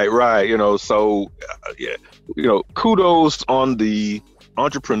 Right. So yeah, kudos on the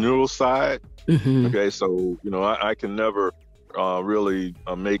entrepreneurial side. Mm-hmm. Okay, so I can never really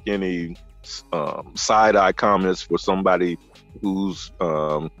make any side eye comments for somebody who's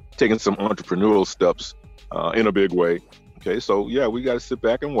taking some entrepreneurial steps in a big way. Okay, so yeah, we got to sit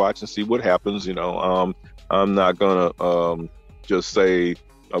back and watch and see what happens. I'm not gonna just say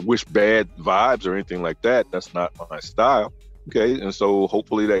I wish bad vibes or anything like that. That's not my style. Okay, and so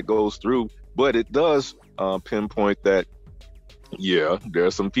hopefully that goes through. But it does pinpoint that, yeah, there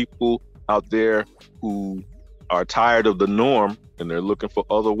are some people out there who are tired of the norm and they're looking for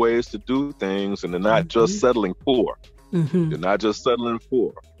other ways to do things, and they're not just settling for. They're not just settling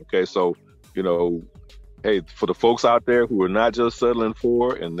for. Okay, so hey, for the folks out there who are not just settling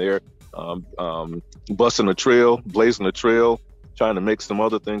for and they're busting a trail, blazing a trail, trying to make some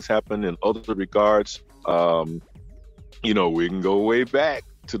other things happen in other regards, we can go way back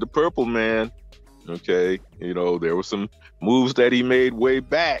to the Purple Man. Okay, there were some moves that he made way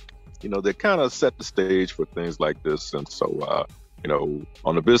back, that kind of set the stage for things like this. And so,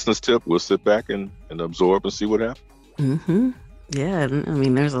 on the business tip, we'll sit back and absorb and see what happens. Mm-hmm. Yeah, I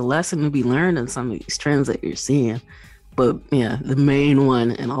mean, there's a lesson to be learned in some of these trends that you're seeing. But yeah, the main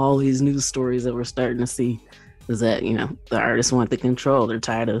one in all these news stories that we're starting to see is that, the artists want the control. They're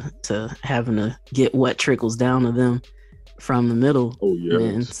tired of having to get what trickles down to them from the middle. Oh, yeah.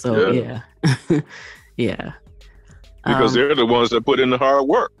 And so, yeah. Yeah. Because they're the ones that put in the hard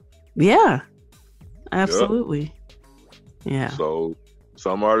work. Yeah, absolutely. Yep. Yeah. So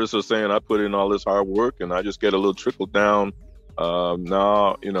some artists are saying, I put in all this hard work and I just get a little trickle down.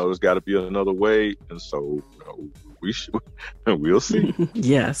 Now, there's got to be another way. And so we'll see.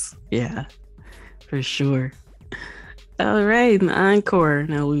 Yes. Yeah, for sure. All right, and Encore.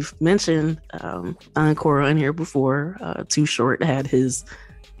 Now, we've mentioned Encore on here before. Too Short had his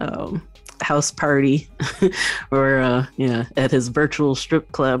house party or at his virtual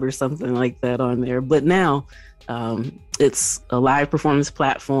strip club or something like that on there. But now it's a live performance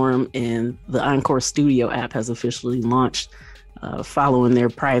platform, and the Encore Studio app has officially launched following their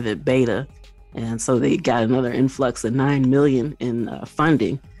private beta. And so they got another influx of 9 million in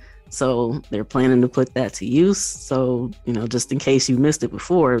funding. So they're planning to put that to use. So, just in case you missed it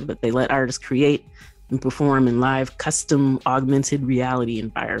before, but they let artists create and perform in live custom augmented reality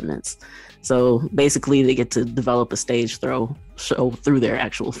environments. So basically they get to develop a stage show through their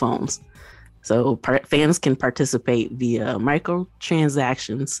actual phones. So fans can participate via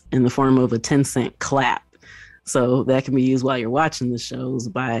microtransactions in the form of a 10-cent clap. So that can be used while you're watching the shows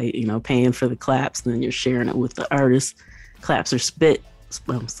by, paying for the claps, and then you're sharing it with the artist. Claps are split.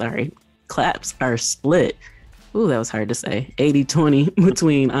 Ooh, that was hard to say. 80-20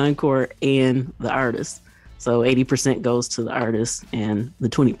 between Encore and the artist. So 80% goes to the artist and the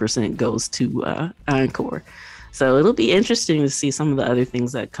 20% goes to Encore. So it'll be interesting to see some of the other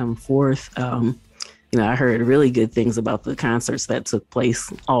things that come forth. I heard really good things about the concerts that took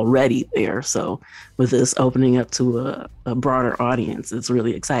place already there. So with this opening up to a broader audience, it's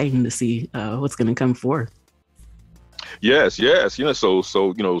really exciting to see what's going to come forth. Yes. So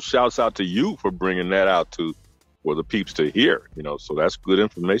shouts out to you for bringing that out for the peeps to hear. So that's good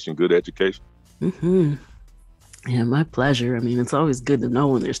information, good education. Mm-hmm. Yeah, my pleasure. I mean, it's always good to know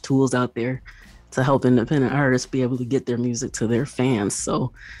when there's tools out there to help independent artists be able to get their music to their fans.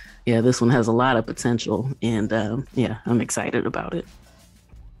 So yeah, this one has a lot of potential, and I'm excited about it.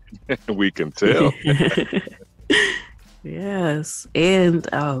 We can tell. Yes. And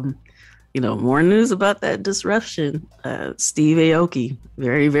more news about that disruption. Steve Aoki,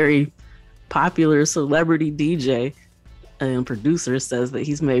 very, very popular celebrity DJ and producer, says that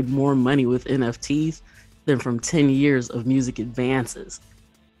he's made more money with NFTs than from 10 years of music advances.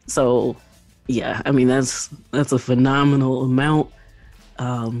 So, yeah, I mean, that's a phenomenal amount.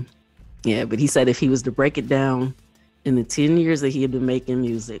 But he said if he was to break it down in the 10 years that he had been making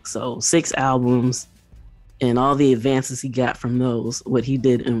music, so 6 albums and all the advances he got from those, what he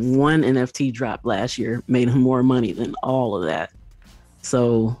did in one NFT drop last year made him more money than all of that.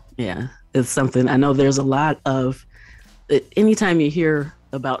 So, yeah, it's something. I know there's a lot of, anytime you hear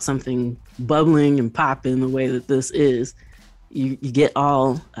about something bubbling and popping the way that this is, you get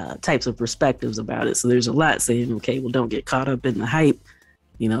all types of perspectives about it. So there's a lot saying, okay, well, don't get caught up in the hype.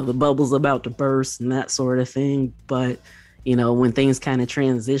 The bubble's about to burst and that sort of thing. But, when things kind of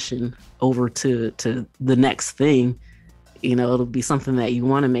transition over to the next thing, it'll be something that you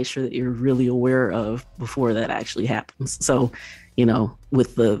want to make sure that you're really aware of before that actually happens. So,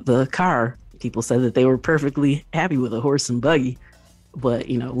 with the car, people said that they were perfectly happy with a horse and buggy. But,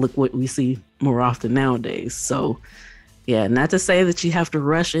 look what we see more often nowadays. So, yeah, not to say that you have to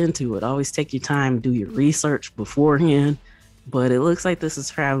rush into it. Always take your time, do your research beforehand. But it looks like this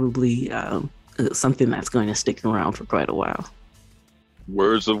is probably something that's going to stick around for quite a while.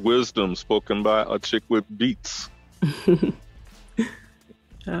 Words of wisdom spoken by Achickwitbeatz.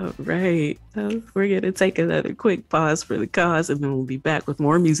 All right. We're going to take another quick pause for the cause, and then we'll be back with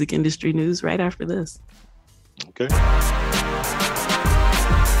more music industry news right after this. Okay.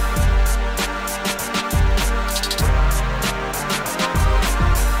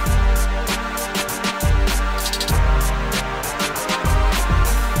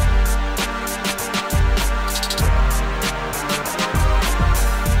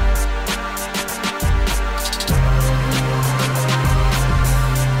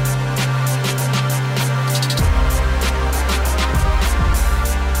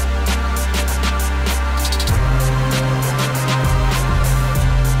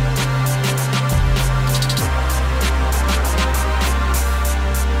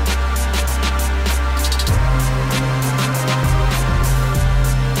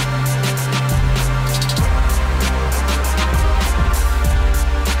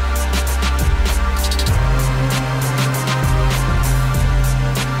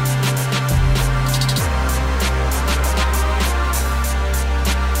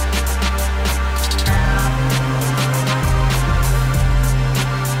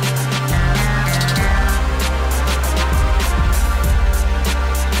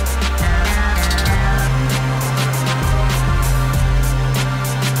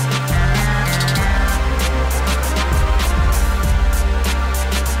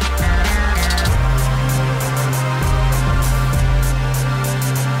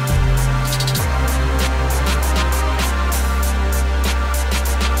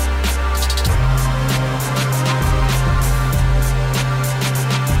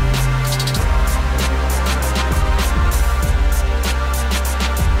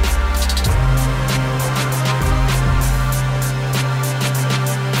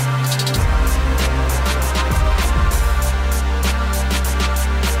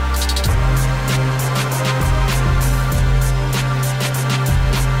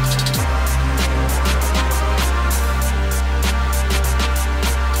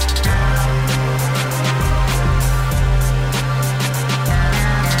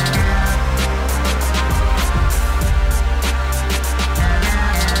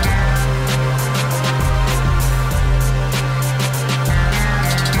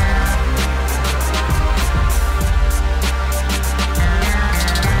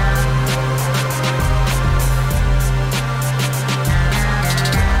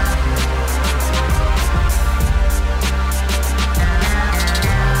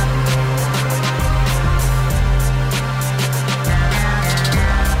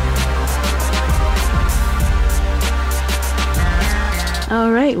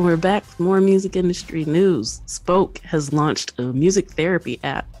 right, we're back with more music industry news. Spoke has launched a music therapy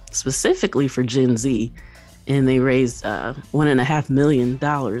app specifically for Gen Z, and they raised $1.5 million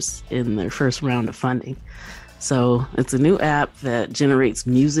in their first round of funding. So it's a new app that generates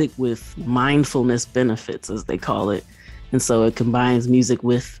music with mindfulness benefits, as they call it. And so it combines music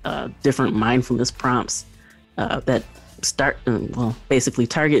with different mindfulness prompts that basically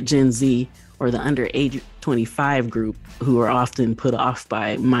target Gen Z or the under age 25 group, who are often put off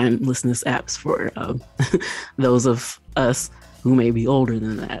by mindlessness apps for those of us who may be older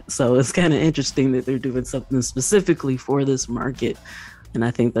than that. So it's kind of interesting that they're doing something specifically for this market. And I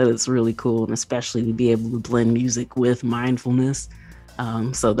think that it's really cool, and especially to be able to blend music with mindfulness.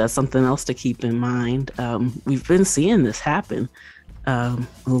 So that's something else to keep in mind. We've been seeing this happen a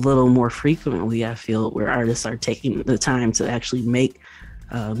little more frequently, I feel, where artists are taking the time to actually make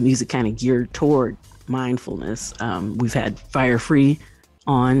music kind of geared toward mindfulness. We've had Fire Free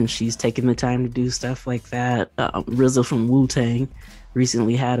on. She's taken the time to do stuff like that. RZA from Wu-Tang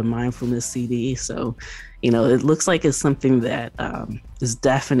recently had a mindfulness CD. So, it looks like it's something that is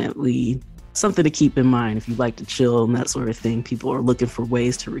definitely something to keep in mind if you like to chill and that sort of thing. People are looking for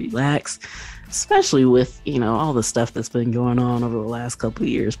ways to relax, especially with, all the stuff that's been going on over the last couple of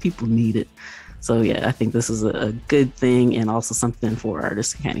years. People need it. So yeah, I think this is a good thing, and also something for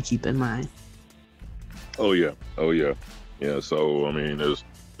artists to kind of keep in mind. Oh yeah. Yeah. So I mean,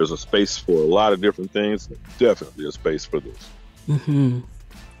 there's a space for a lot of different things. Definitely a space for this. Mm-hmm.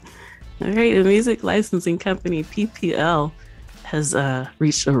 All right, the music licensing company PPL has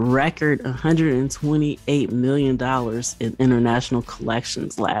reached a record $128 million in international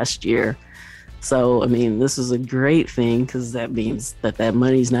collections last year. So, I mean, this is a great thing because that means that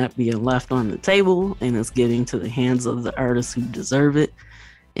money's not being left on the table and it's getting to the hands of the artists who deserve it.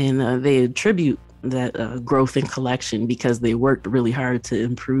 And they attribute that growth in collection because they worked really hard to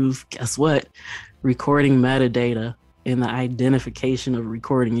improve, guess what? Recording metadata and the identification of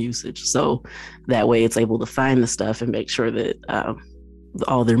recording usage. So that way it's able to find the stuff and make sure that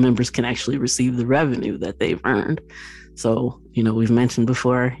all their members can actually receive the revenue that they've earned. So, we've mentioned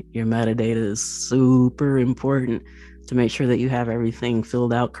before, your metadata is super important to make sure that you have everything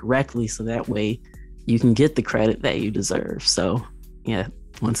filled out correctly. So that way you can get the credit that you deserve. So yeah,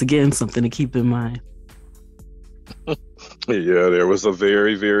 once again, something to keep in mind. Yeah, there was a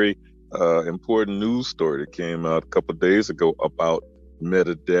very, very important news story that came out a couple of days ago about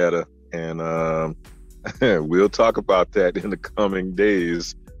metadata, and we'll talk about that in the coming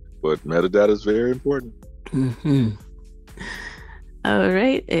days. But metadata is very important. Mm-hmm. All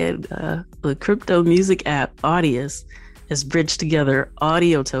right, and the crypto music app Audius has bridged together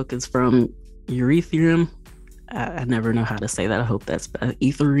audio tokens from Ethereum. I never know how to say that. I hope that's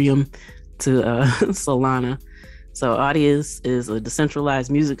Ethereum to Solana. So Audius is a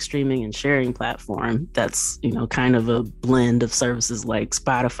decentralized music streaming and sharing platform that's, kind of a blend of services like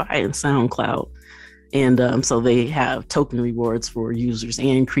Spotify and SoundCloud. And so they have token rewards for users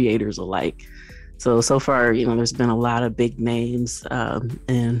and creators alike. So far, there's been a lot of big names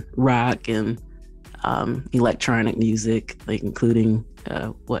in rock and electronic music, like including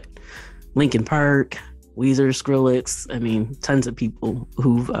Linkin Park, Weezer, Skrillex. I mean, tons of people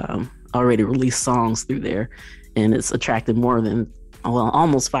who've already released songs through there, and it's attracted more than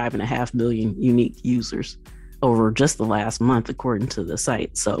almost 5.5 million unique users over just the last month, according to the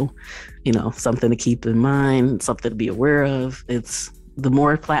site. So, something to keep in mind, something to be aware of. It's the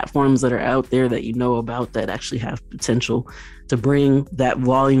more platforms that are out there that about that actually have potential to bring that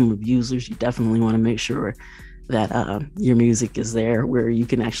volume of users. You definitely want to make sure that your music is there where you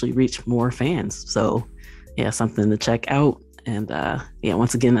can actually reach more fans. So yeah, something to check out. And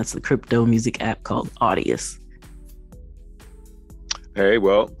once again, that's the crypto music app called Audius. Hey,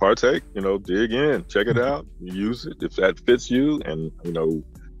 well, partake, dig in, check it out, use it if that fits you, and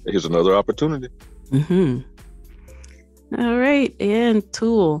here's another opportunity. Mm-hmm. All right, and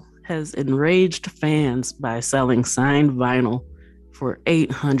Tool has enraged fans by selling signed vinyl for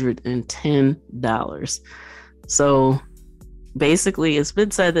 $810. So basically, it's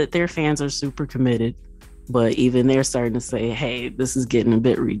been said that their fans are super committed, but even they're starting to say, hey, this is getting a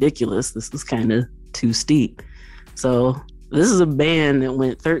bit ridiculous. This is kind of too steep. So this is a band that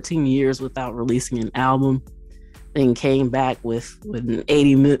went 13 years without releasing an album, then came back with an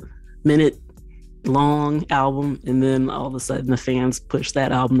 80-minute long album, and then all of a sudden the fans pushed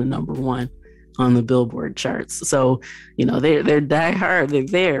that album to #1 on the Billboard charts. So they're die hard, they're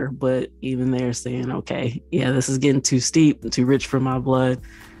there, but even they're saying, okay, yeah, this is getting too steep, too rich for my blood.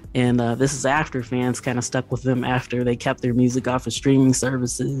 And this is after fans kind of stuck with them after they kept their music off of streaming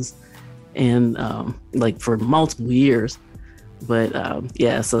services and for multiple years. But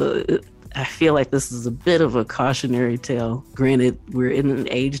so I feel like this is a bit of a cautionary tale. Granted, we're in an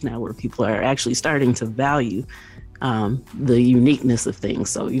age now where people are actually starting to value the uniqueness of things.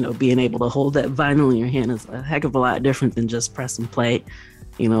 So, being able to hold that vinyl in your hand is a heck of a lot different than just press and play,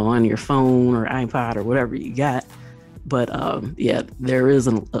 on your phone or iPod or whatever you got. But there is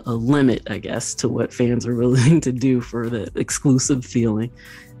a limit, I guess, to what fans are willing to do for the exclusive feeling.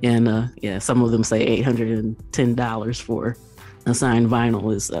 And some of them say $810 for a signed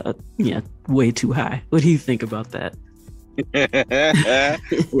vinyl is way too high. What do you think about that?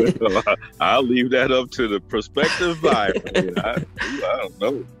 Well, I'll leave that up to the prospective buyer. I don't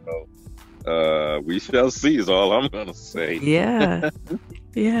know. We shall see is all I'm gonna say. Yeah.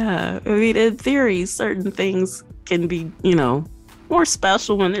 Yeah. I mean, in theory, certain things can be, more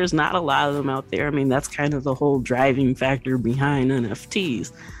special when there's not a lot of them out there. I mean, that's kind of the whole driving factor behind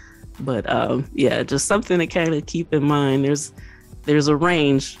NFTs. But yeah, just something to kind of keep in mind. There's a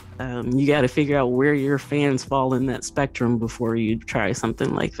range. You got to figure out where your fans fall in that spectrum before you try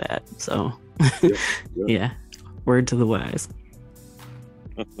something like that. So, yeah, word to the wise.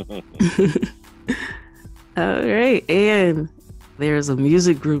 All right, and there's a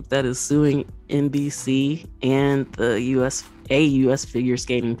music group that is suing NBC and the U.S. figure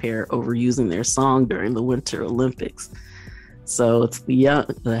skating pair over using their song during the Winter Olympics. So it's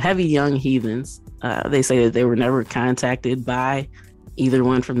the Heavy Young Heathens. They say that they were never contacted by either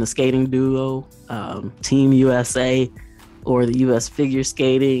one from the skating duo, Team USA, or the U.S. Figure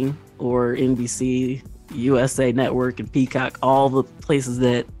Skating, or NBC, USA Network, and Peacock. All the places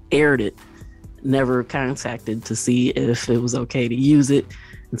that aired it never contacted to see if it was okay to use it.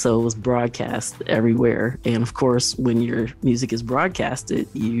 And so it was broadcast everywhere. And of course, when your music is broadcasted,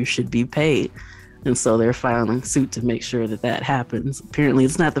 you should be paid. And so they're filing suit to make sure that that happens. Apparently,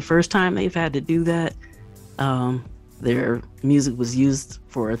 it's not the first time they've had to do that. Their music was used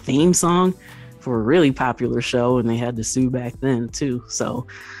for a theme song for a really popular show, and they had to sue back then too. So,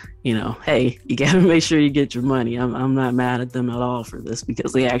 hey, you got to make sure you get your money. I'm not mad at them at all for this,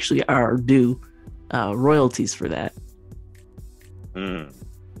 because they actually are due royalties for that.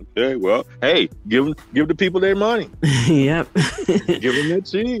 Okay, well, hey, give the people their money. Yep. Give them their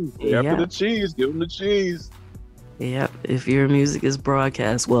cheese. Yep. After the cheese, give them the cheese. Yep. If your music is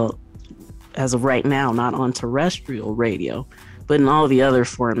broadcast, well, as of right now, not on terrestrial radio, but in all the other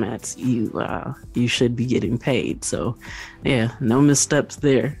formats, you should be getting paid. So, yeah, no missteps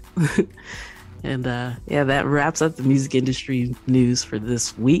there. And yeah, that wraps up the music industry news for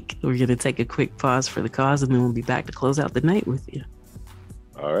this week. We're going to take a quick pause for the cause, and then we'll be back to close out the night with you.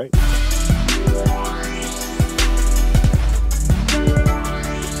 All right.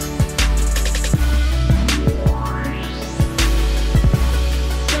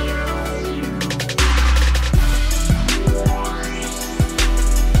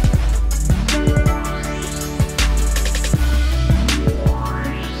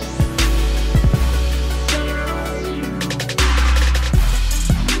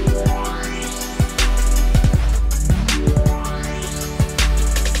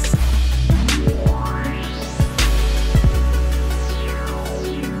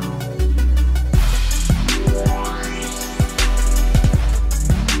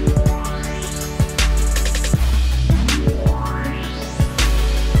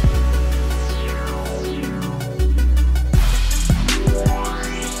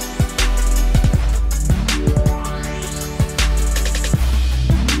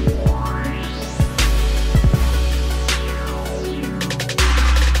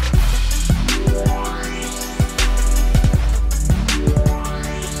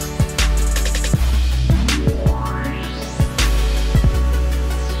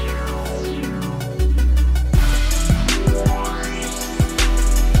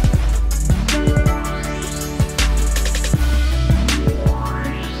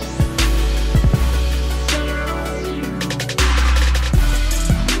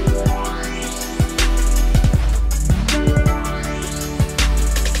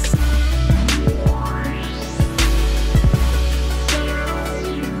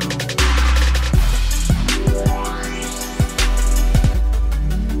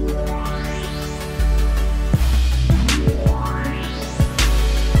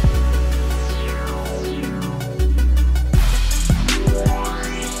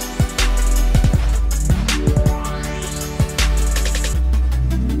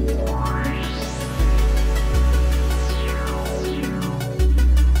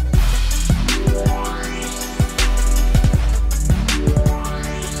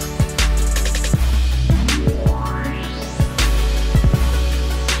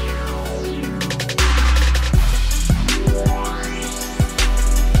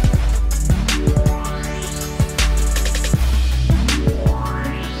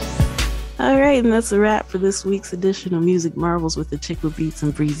 And that's a wrap for this week's edition of Music Marvels with Achickwitbeatz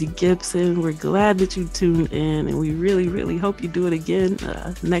and Breezy Gipson. We're glad that you tuned in, and we really, really hope you do it again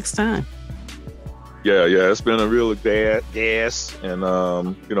next time. Yeah, it's been a real gas, and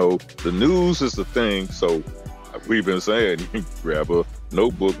the news is the thing. So we've been saying, you can grab a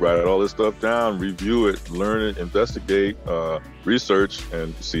notebook, write all this stuff down, review it, learn it, investigate, research,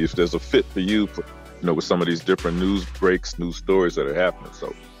 and see if there's a fit for you, with some of these different news breaks, news stories that are happening.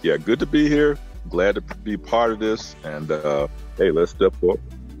 So yeah, good to be here. Glad to be part of this, and hey, let's step forward.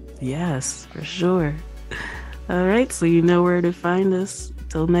 Yes, for sure. All right, so you know where to find us.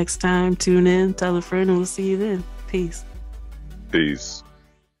 Till next time, tune in, tell a friend, and we'll see you then. Peace. Peace.